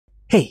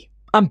Hey,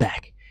 I'm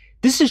back.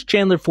 This is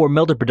Chandler for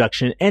Melda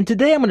Production, and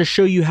today I'm going to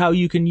show you how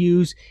you can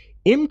use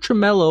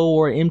MTremolo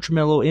or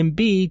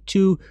MTremoloMB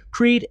to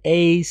create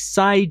a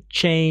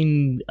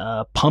sidechain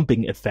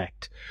pumping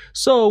effect.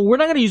 So we're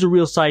not going to use a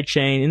real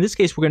sidechain. In this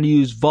case, we're going to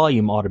use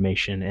volume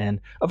automation.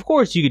 And of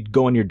course, you could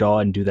go in your DAW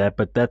and do that,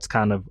 but that's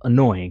kind of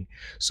annoying.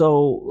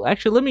 So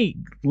actually, let me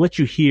let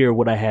you hear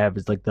what I have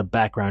is like the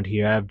background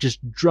here. I have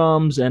just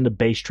drums and a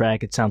bass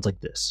track. It sounds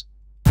like this.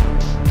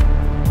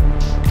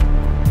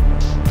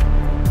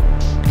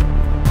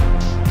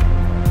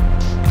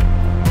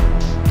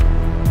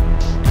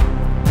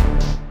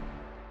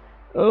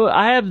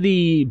 I have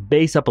the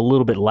bass up a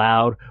little bit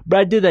loud, but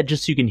I did that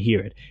just so you can hear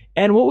it.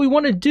 And what we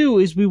want to do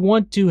is we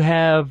want to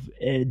have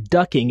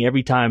ducking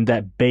every time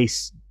that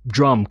bass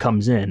drum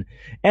comes in.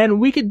 And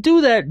we could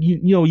do that,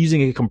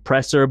 using a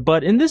compressor,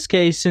 but in this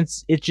case,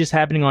 since it's just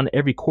happening on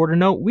every quarter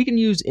note, we can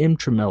use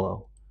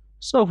MTremolo.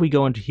 So if we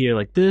go into here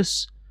like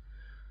this,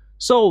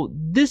 so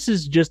this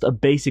is just a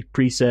basic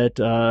preset.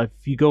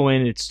 If you go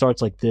in, it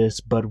starts like this,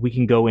 but we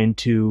can go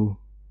into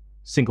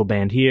single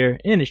band here,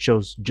 and it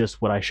shows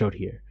just what I showed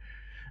here.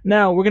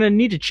 Now, we're going to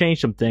need to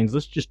change some things.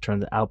 Let's just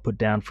turn the output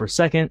down for a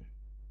second.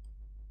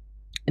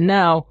 And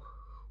now,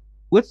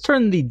 let's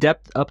turn the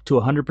depth up to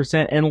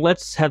 100%, and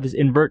let's have this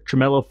invert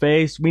tremolo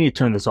phase. We need to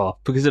turn this off,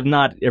 because if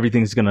not,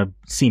 everything's going to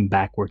seem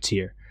backwards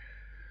here.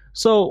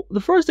 So,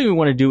 the first thing we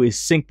want to do is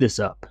sync this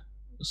up.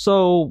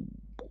 So,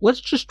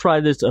 let's just try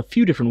this a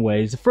few different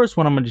ways. The first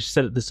one, I'm going to just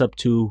set this up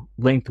to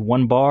length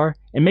 1 bar,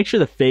 and make sure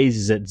the phase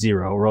is at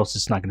 0, or else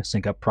it's not going to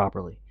sync up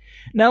properly.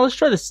 Now, let's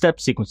try the step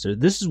sequencer.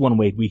 This is one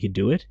way we could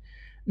do it.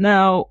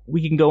 Now,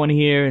 we can go in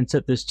here and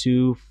set this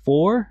to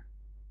 4.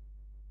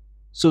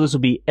 So this will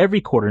be every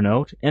quarter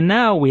note. And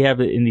now we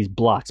have it in these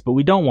blocks, but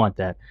we don't want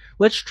that.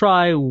 Let's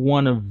try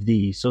one of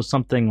these. So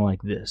something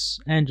like this.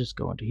 And just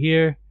go into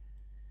here.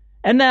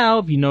 And now,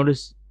 if you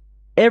notice,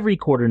 every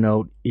quarter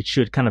note, it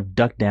should kind of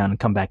duck down and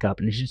come back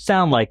up. And it should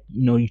sound like,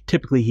 you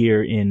typically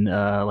hear in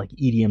like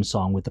EDM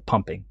song with the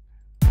pumping.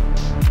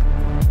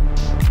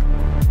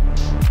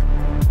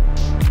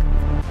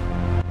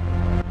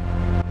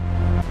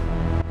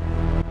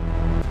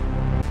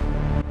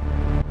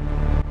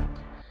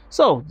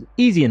 So,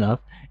 easy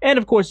enough. And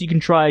of course, you can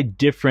try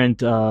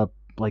different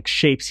like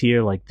shapes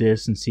here like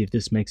this and see if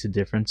this makes a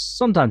difference.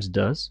 Sometimes it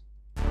does.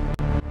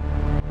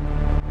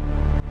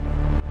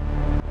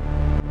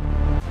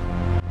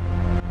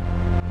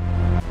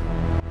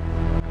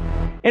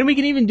 And we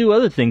can even do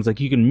other things, like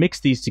you can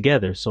mix these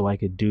together. So I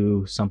could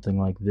do something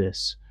like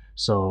this.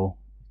 So,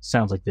 it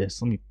sounds like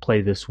this. Let me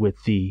play this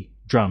with the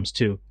drums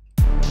too.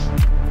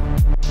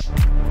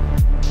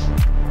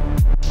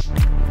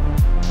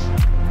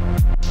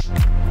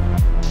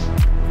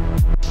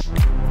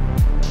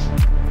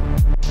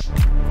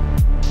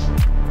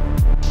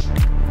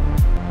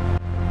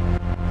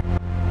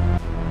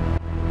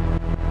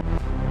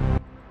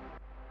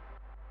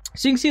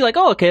 So you can see like,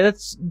 oh, okay,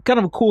 that's kind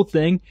of a cool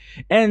thing.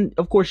 And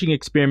of course you can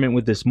experiment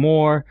with this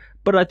more,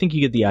 but I think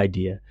you get the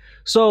idea.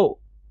 So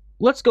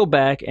let's go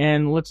back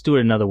and let's do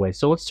it another way.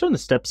 So let's turn the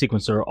step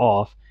sequencer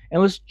off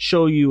and let's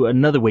show you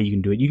another way you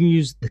can do it. You can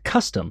use the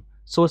custom.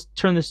 So let's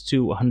turn this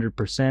to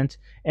 100%. And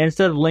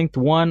instead of length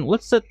 1,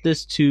 let's set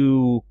this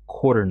to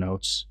quarter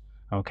notes.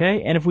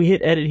 Okay, and if we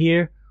hit edit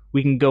here,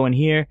 we can go in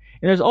here.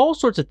 And there's all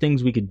sorts of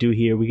things we could do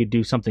here. We could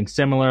do something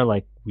similar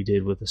like we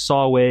did with the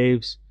saw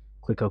waves.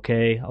 Click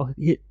OK. I'll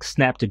hit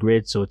snap to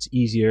grid so it's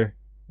easier,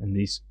 and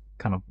these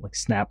kind of like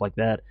snap like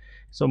that.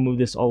 So move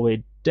this all the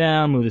way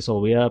down, move this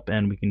all the way up,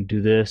 and we can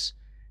do this.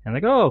 And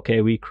like, oh,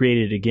 okay, we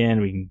created it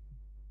again. We can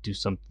do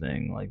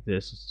something like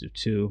this. Let's do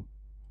 2.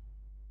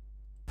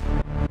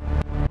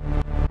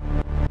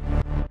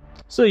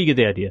 So you get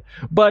the idea.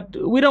 But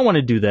we don't want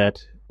to do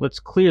that. Let's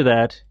clear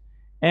that,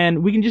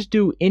 and we can just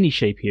do any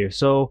shape here.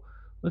 So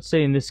let's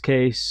say in this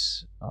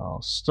case,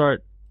 I'll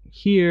start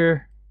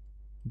here,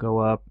 go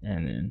up,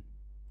 and then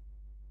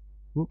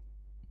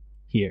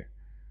here.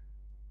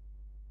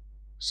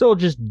 So we'll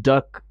just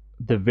duck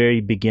the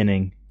very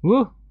beginning.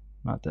 Woo!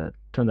 Not that.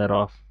 Turn that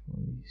off.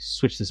 Let me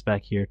switch this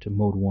back here to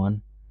mode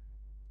 1.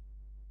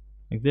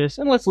 Like this.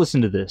 And let's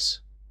listen to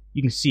this.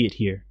 You can see it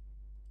here.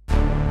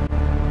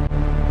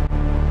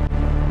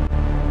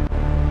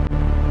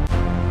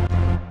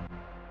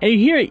 And you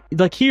hear it,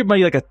 like here might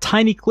be like a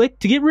tiny click.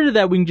 To get rid of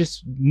that, we can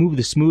just move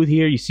the smooth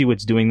here. You see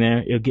what's doing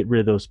there? It'll get rid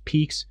of those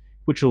peaks,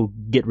 which will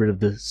get rid of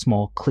the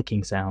small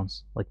clicking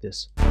sounds like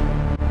this.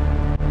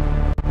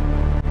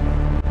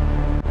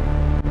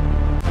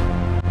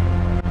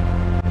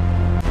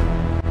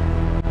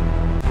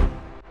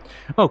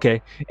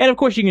 Okay, and of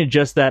course you can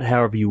adjust that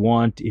however you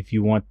want. If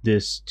you want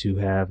this to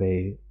have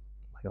a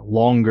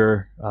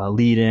longer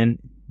lead in,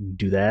 you can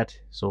do that,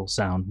 so it'll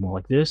sound more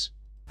like this.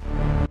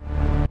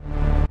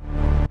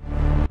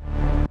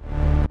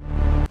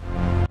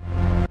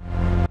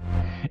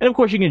 And of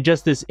course you can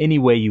adjust this any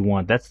way you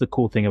want. That's the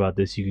cool thing about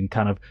this. You can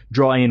kind of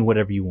draw in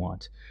whatever you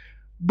want.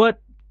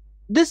 But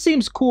this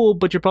seems cool,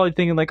 but you're probably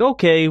thinking like,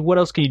 okay, what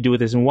else can you do with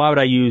this? And why would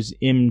I use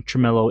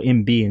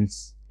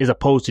MTremoloMB as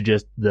opposed to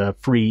just the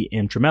free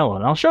MTremolo,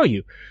 and I'll show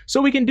you.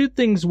 So we can do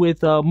things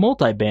with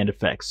multi-band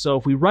effects. So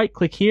if we right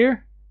click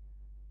here,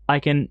 I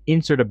can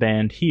insert a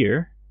band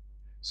here.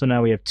 So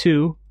now we have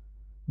two,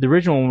 the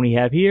original one we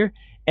have here,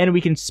 and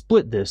we can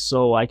split this.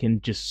 So I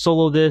can just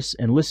solo this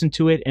and listen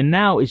to it, and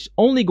now it's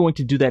only going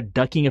to do that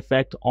ducking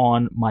effect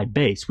on my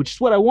bass, which is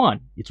what I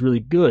want. It's really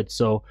good.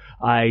 So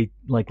I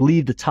like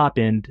leave the top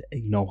end,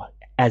 you know,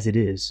 as it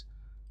is.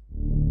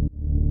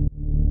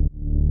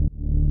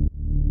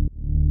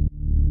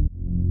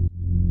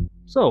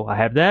 So I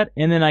have that,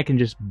 and then I can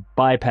just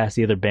bypass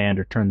the other band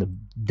or turn the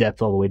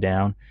depth all the way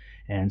down.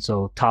 And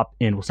so top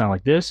end will sound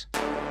like this.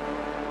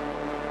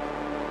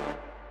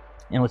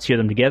 And let's hear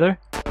them together.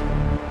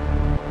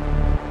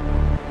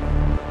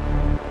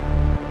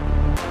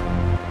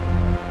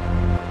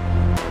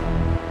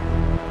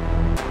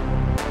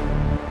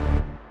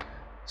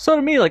 So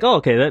to me, like, oh,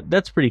 okay,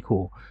 that's pretty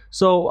cool.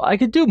 So I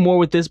could do more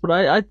with this, but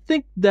I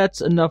think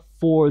that's enough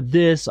for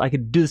this. I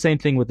could do the same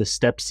thing with the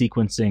step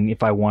sequencing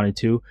if I wanted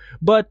to,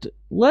 but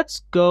let's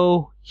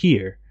go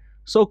here.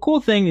 So cool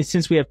thing is,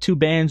 since we have two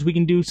bands, we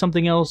can do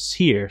something else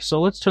here.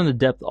 So let's turn the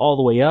depth all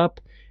the way up.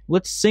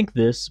 Let's sync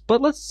this,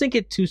 but let's sync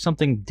it to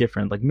something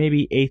different, like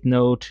maybe eighth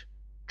note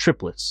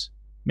triplets.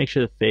 Make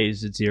sure the phase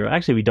is at 0.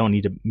 Actually, we don't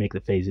need to make the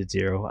phase at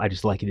 0. I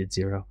just like it at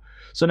 0.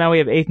 So now we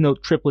have eighth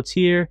note triplets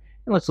here,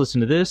 and let's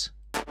listen to this.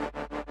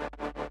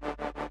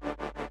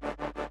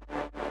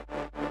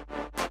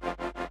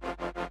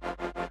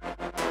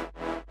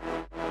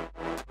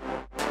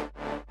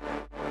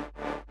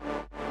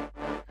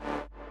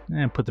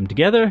 And put them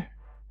together.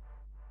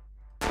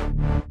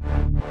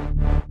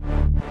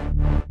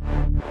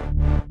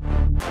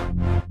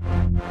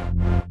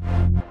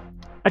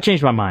 I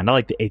changed my mind. I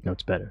like the eighth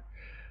notes better.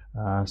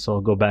 So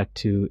I'll go back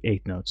to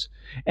eighth notes.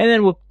 And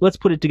then let's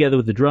put it together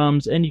with the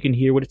drums, and you can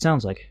hear what it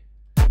sounds like.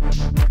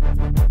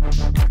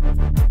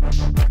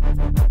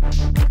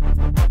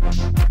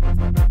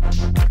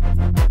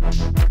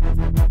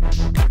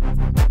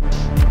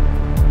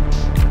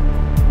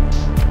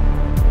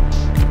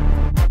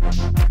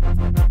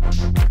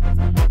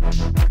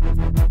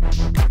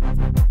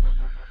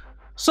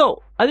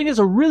 So I think it's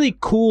a really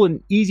cool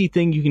and easy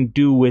thing you can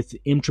do with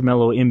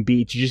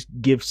MTremoloMB to just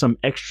give some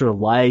extra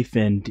life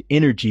and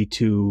energy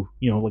to,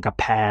 you know, like a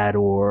pad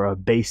or a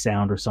bass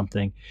sound or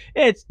something.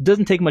 It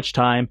doesn't take much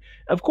time.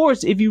 Of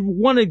course, if you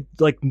want to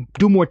like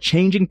do more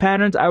changing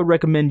patterns, I would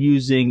recommend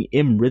using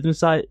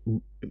MRhythmizer.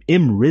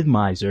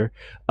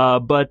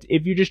 But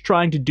if you're just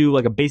trying to do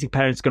like a basic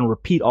pattern that's going to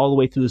repeat all the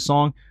way through the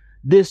song,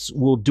 this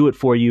will do it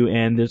for you.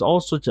 And there's all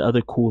sorts of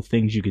other cool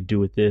things you could do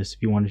with this.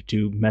 If you wanted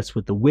to mess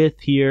with the width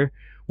here,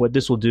 what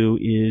this will do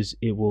is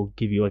it will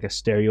give you like a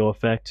stereo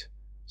effect.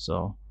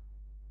 So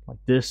like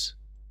this.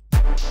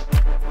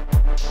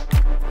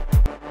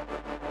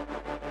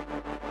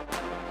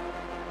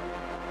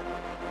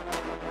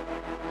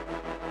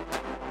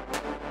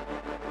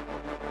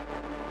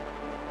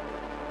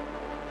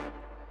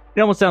 It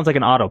almost sounds like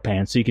an auto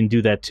pan, so you can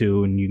do that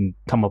too, and you can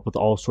come up with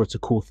all sorts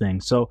of cool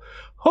things. So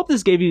hope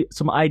this gave you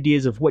some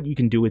ideas of what you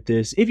can do with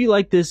this. If you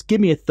like this, give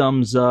me a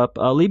thumbs up.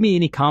 Leave me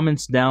any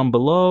comments down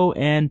below,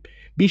 and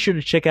be sure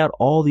to check out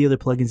all the other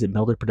plugins at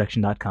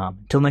meldaproduction.com.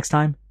 Until next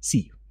time, see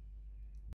you.